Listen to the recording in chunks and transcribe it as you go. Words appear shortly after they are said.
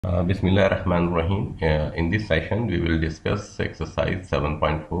Bismillah Rahman Rahim. In this session, we will discuss exercise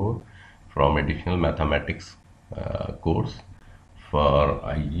 7.4 from additional mathematics course for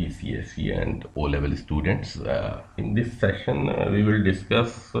IGCSE and O level students. In this session, we will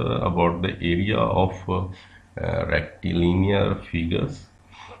discuss about the area of rectilinear figures,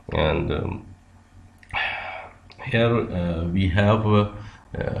 and here we have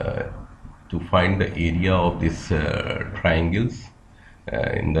to find the area of these triangles.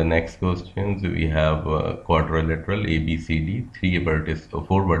 In the next questions, we have quadrilateral ABCD.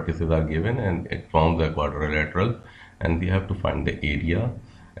 Four vertices are given, and it forms a quadrilateral, and we have to find the area.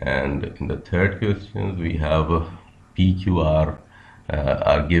 And in the third questions, we have PQR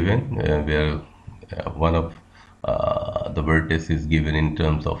are given, where one of the vertex is given in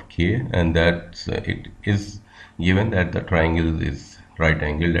terms of K, and that it is given that the triangle is right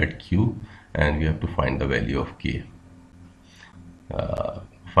angled at Q, and we have to find the value of K.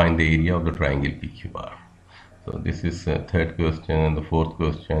 Find the area of the triangle PQR. So this is third question, and the fourth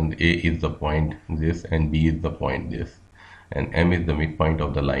question, A is the point this and B is the point this, and M is the midpoint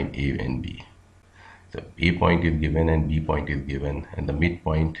of the line A and B. So A point is given and B point is given, and the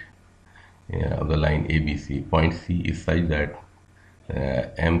midpoint of the line ABC, point C is such that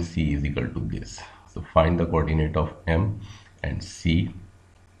MC is equal to this. So find the coordinate of M and C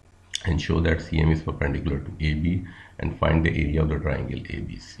and show that CM is perpendicular to AB, and find the area of the triangle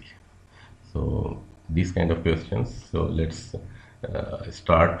ABC. So these kind of questions. So let's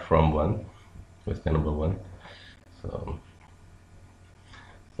start from question number 1. So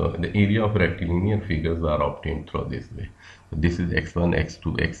the area of rectilinear figures are obtained through this way. So this is x1,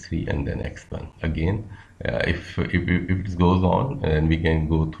 x2, x3, and then x1. Again, if it goes on, then we can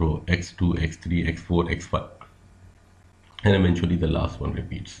go through x2, x3, x4, x5, and eventually the last one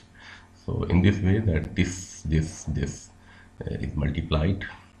repeats. So in this way, that this is multiplied,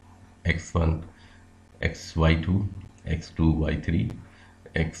 x1 xy2, x2 y3,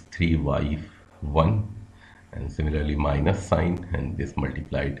 x3 y1, and similarly minus sign, and this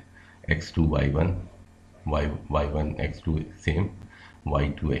multiplied x2 y1, y1 x2 same,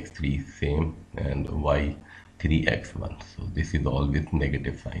 y2 x3 same, and y3 x1. So this is all with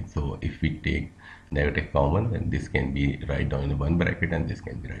negative sign. So if we take negative common, then this can be write down in one bracket, and this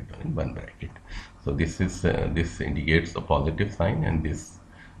can be write down in one bracket. So this is this indicates a positive sign, and this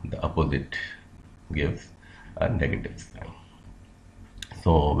the opposite gives a negative sign.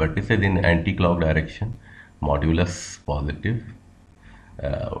 So vertices in anti-clock direction, modulus positive,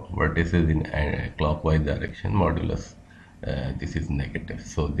 vertices in clockwise direction, modulus this is negative.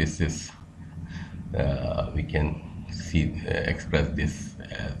 So this is we can see express this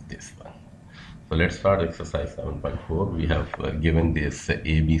as this one. So let's start exercise 7.4. We have given this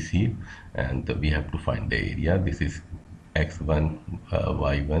ABC, and we have to find the area. This is x1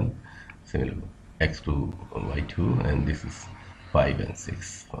 y1, similar x2 y2, and this is 5 and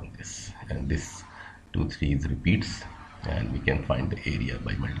 6 on this, and this 2 3s repeats, and we can find the area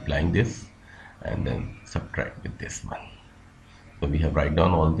by multiplying this and then subtract with this one. So we have write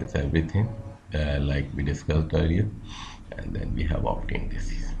down all this everything like we discussed earlier, and then we have obtained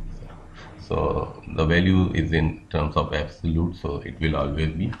this. So the value is in terms of absolute, so it will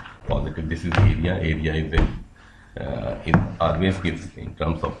always be positive. This is area. Area is in it always gives in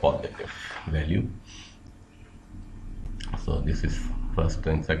terms of positive value. So this is first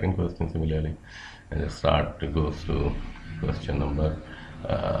and second question similarly, and the start goes to question number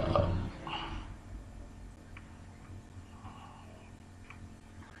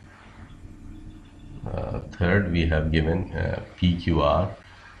third. We have given PQR.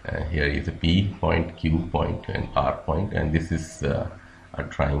 Here is a P point, Q point, and R point, and this is a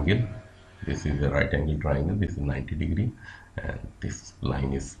triangle. This is a right angle triangle. This is 90 degree, and this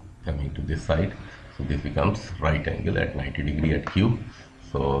line is coming to this side. So this becomes right angle at 90 degree at Q.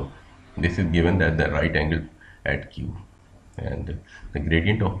 So this is given that the right angle at Q, and the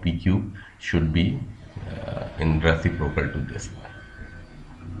gradient of PQ should be in reciprocal to this one,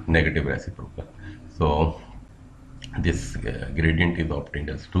 negative reciprocal. So this gradient is obtained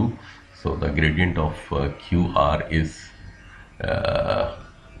as 2. So the gradient of QR is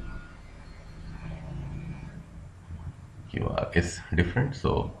different.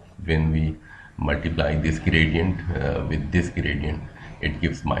 So when we multiply this gradient with this gradient, it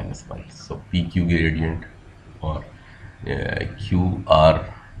gives -1. So PQ gradient or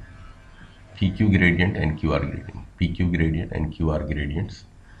PQ gradient and QR gradient, PQ gradient and QR gradients,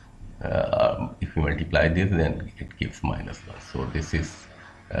 if we multiply this, then it gives -1. So this is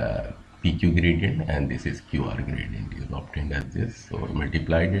PQ gradient, and this is QR gradient is obtained as this. So we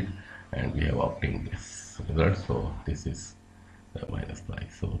multiplied it, and we have obtained this result. So this is minus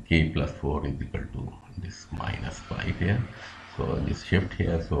 5. So k plus 4 is equal to this minus 5 here. So this shift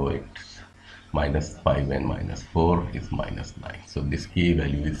here, so it's minus 5 and minus 4 is minus 9. So this k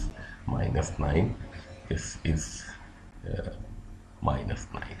value is minus 9. This is minus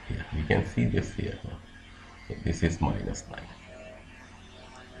 9 here. We can see this here. So this is minus 9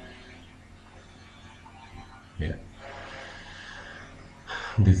 here.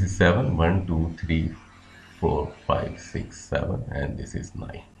 This is 7, 1, 2, 3, 4, 5, 6, 7, and this is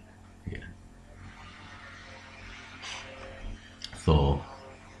 9 here. So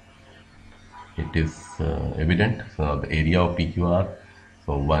it is evident. So now the area of PQR,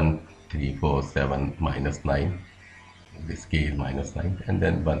 so 1, 3, 4, 7, minus 9. This k is minus 9, and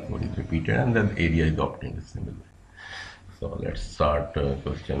then 1, 4 is repeated, and then the area is obtained similarly. So let's start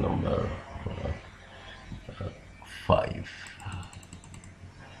question number 5.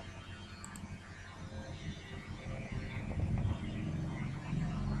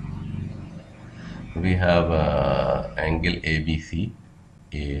 We have angle ABC,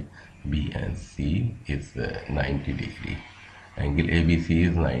 A, B and C is 90 degree. Angle ABC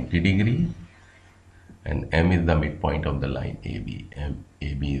is 90 degree, and M is the midpoint of the line AB.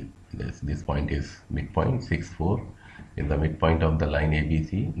 AB, this point is midpoint, 6, 4 is the midpoint of the line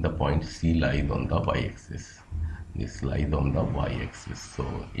ABC. The point C lies on the y-axis. This lies on the y-axis. So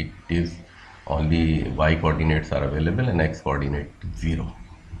it is only y coordinates are available and x coordinate 0.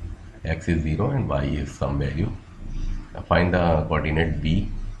 X is 0 and y is some value. Find the coordinate B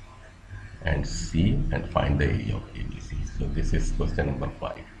and C and find the area of ABC. So this is question number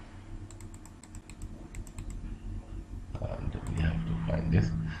 5. And we have to find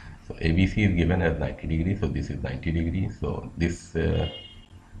this. So ABC is given as 90 degrees. So this is 90 degrees. So this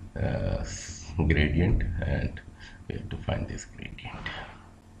gradient, and we have to find this gradient.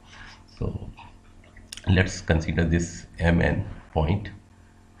 So let's consider this MN point,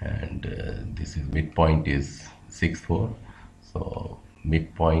 and this is midpoint is 6, 4. So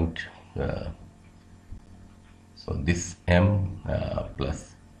midpoint, so this M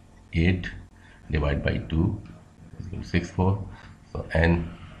plus 8 divided by 2 is equal to 6, 4. So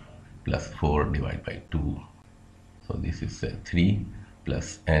N plus 4 divided by 2. So this is 3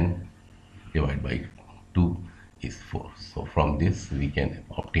 plus N divided by 2 is 4. So from this we can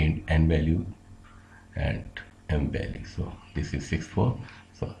obtain N value and M value. So this is 6, 4.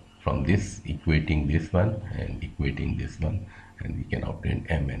 So from this, equating this one and equating this one, and we can obtain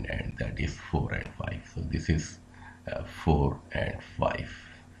M and N, that is 4 and 5. So this is 4 and 5,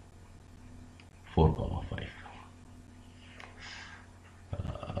 4, 5.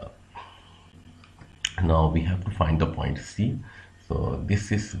 Now we have to find the point C. So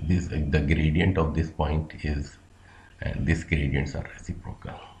this is the gradient of this point is, and these gradients are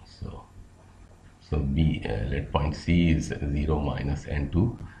reciprocal. So B, let point C is 0 minus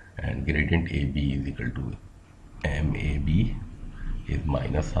N2, and gradient AB is equal to MAB is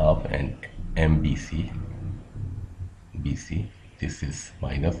minus half, and MBC, this is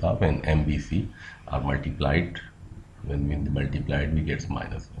minus half, and MBC are multiplied. When we multiplied, we get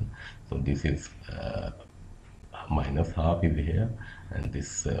minus 1. So this is minus half is here, and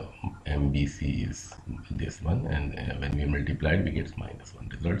this MBC is this one, and when we multiplied, we get minus 1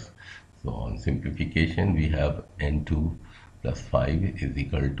 results. So on simplification, we have N2 plus 5 is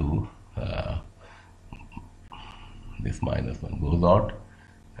equal to this minus 1 goes out,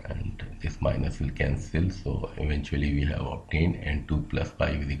 and this minus will cancel. So eventually we have obtained N2 plus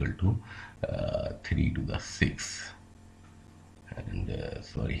 5 is equal to 3 to the 6. And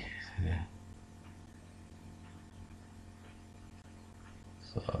sorry.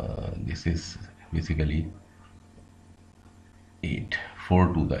 So this is basically 8,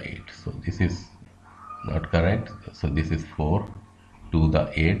 4 to the 8. So this is not correct. So this is 4 to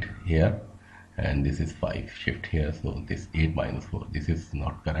the 8 here, and this is 5 shift here. So this 8 minus 4, this is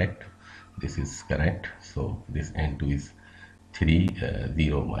not correct. This is correct. So this N2 is 3,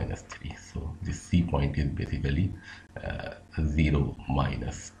 0 minus 3. So this C point is basically 0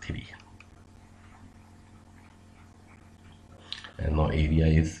 minus 3. And now area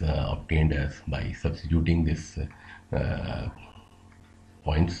is obtained as by substituting this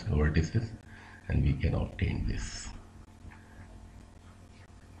points, vertices, and we can obtain this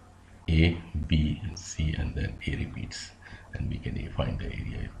A, B, and C, and then A repeats, and we can find the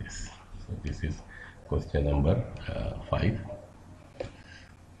area of this. So this is question number 5.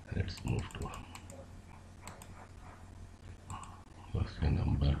 Let's move to question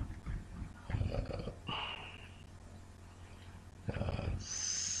number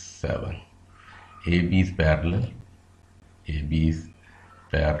 7. AB is parallel. AB is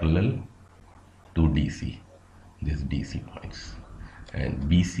parallel to DC. This DC points. and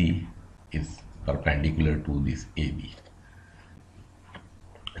BC is perpendicular to this AB.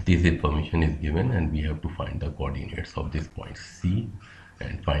 This information is given and we have to find the coordinates of this point C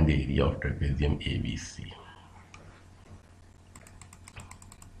and find the area of trapezium ABC.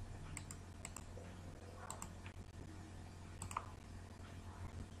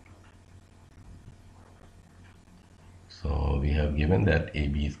 So we have given that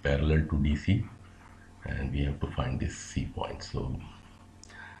AB is parallel to DC and we have to find this C point. So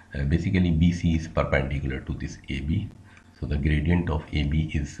basically BC is perpendicular to this AB. So the gradient of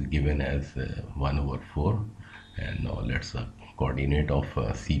AB is given as 1 over 4, and now let's coordinate of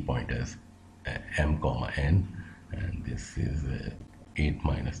C point as m comma n, and this is 8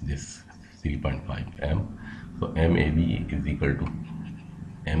 minus this 3.5 m. So MAB is equal to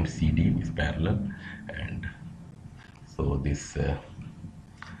MCD is parallel, and so this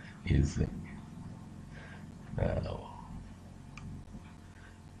is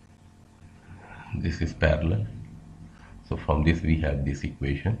this is parallel. So from this we have this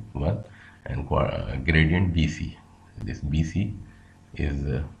equation 1, and gradient BC. This BC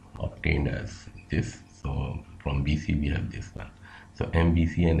is obtained as this. So from BC we have this one. So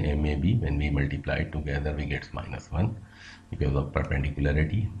MBC and MAB, when we multiply together, we get -1 because of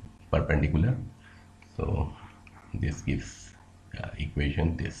perpendicular. So this gives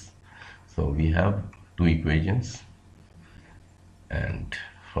equation this. So we have two equations, and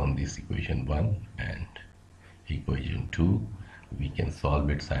from this equation 1 and equation 2 we can solve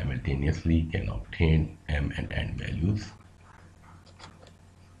it simultaneously, can obtain m and n values.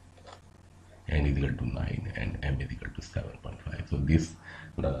 N is equal to 9 and m is equal to 7.5. So this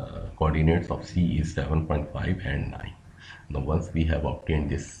the coordinates of C is 7.5 and 9. Now once we have obtained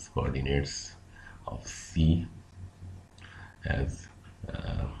this coordinates of C as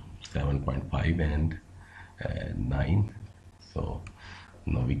 7.5 and 9, so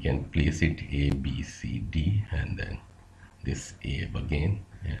now we can place it A, B, C, D, and then this A again,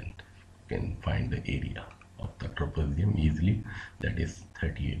 and can find the area of the trapezium easily. That is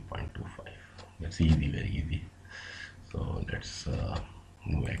 38.25. That's easy, very easy. So let's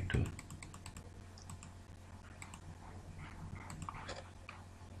go back to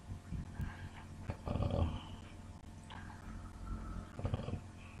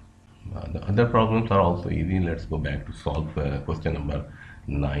the other problems are also easy. Let's go back to solve question number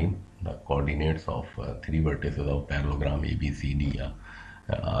 9. The coordinates of three vertices of parallelogram ABCD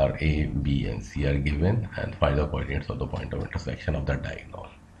are A, B, and C are given, and find the coordinates of the point of intersection of the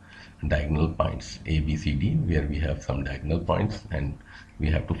diagonal points ABCD, where we have some diagonal points and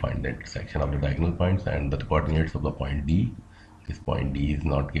we have to find the intersection of the diagonal points, and the coordinates of the point D. This point D is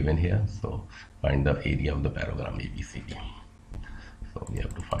not given here, so find the area of the parallelogram ABCD. So we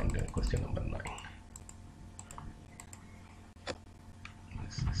have to find question number 9.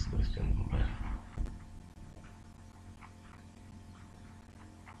 This is question number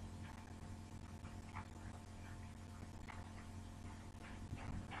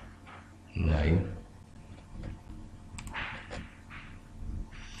 9.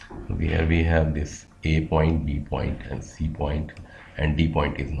 Here we have this A point, B point, and C point, and D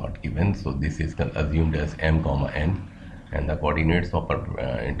point is not given. So this is assumed as m comma n, and the coordinates of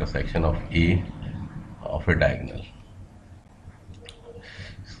intersection of A of a diagonal.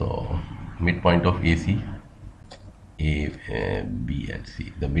 So midpoint of AC, A, B, and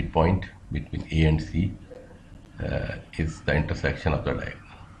C. The midpoint between A and C is the intersection of the diagonal.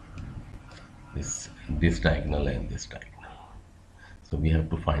 This diagonal and this diagonal. So we have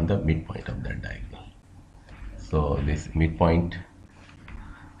to find the midpoint of that diagonal. So this midpoint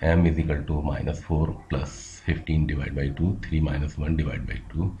m is equal to -4 plus 15 divided by 2, 3 minus 1 divided by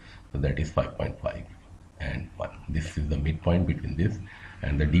 2, so that is 5.5 and 1. This is the midpoint between this,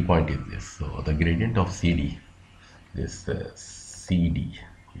 and the D point is this. So the gradient of CD, this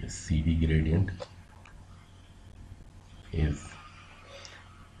CD gradient is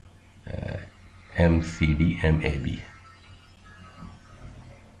MCD MAB.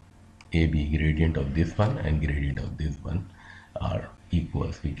 AB gradient of this one and gradient of this one are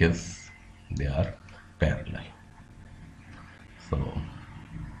equals because they are parallel. So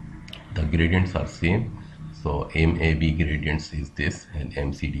the gradients are same. So MAB gradients is this and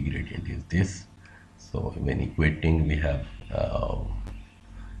MCD gradient is this. So when equating, we have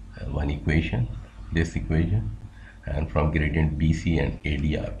one equation, this equation, and from gradient BC and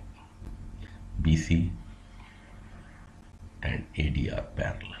AD are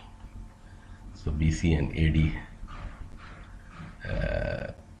parallel. So BC and AD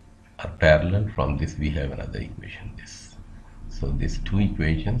are parallel. From this we have another equation, this. So these two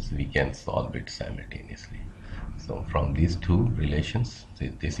equations we can solve it simultaneously. So from these two relations,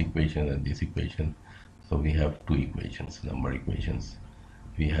 this equation and this equation, so we have two equations, number equations.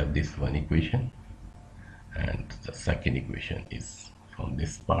 We have this one equation, and the second equation is from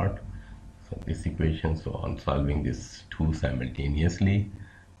this part. So this equation, so on solving this two simultaneously,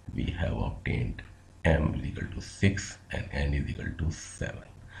 we have obtained m is equal to 6 and n is equal to 7.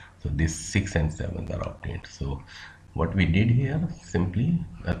 So this 6 and 7 are obtained. So what we did here, simply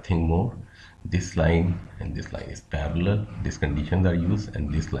nothing more, this line and this line is parallel, these conditions are used,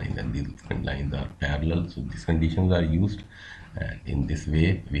 and this line and these lines are parallel, so these conditions are used, and in this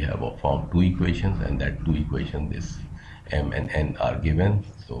way we have formed two equations, and that two equations, this m and n are given,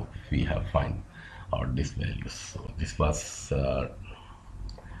 so we have find out this values. So this was a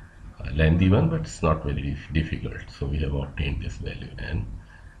lengthy one, but it's not very difficult. So we have obtained this value n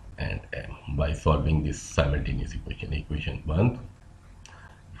and m by solving this simultaneous equation, equation 1,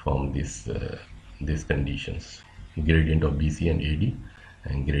 from these conditions, gradient of BC and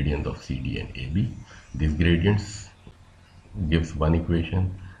AD and gradient of CD and AB. These gradients gives one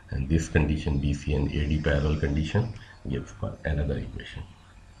equation, and this condition BC and AD parallel condition gives another equation.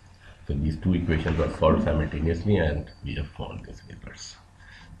 So these two equations are solved simultaneously, and we have found these results.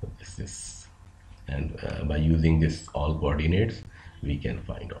 So this is, and by using this all coordinates, we can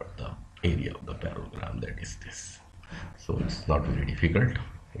find out the area of the parallelogram, that is this. So it's not very difficult,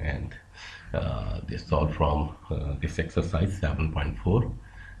 and this is all from this exercise 7.4,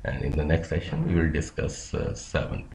 and in the next session we will discuss 7.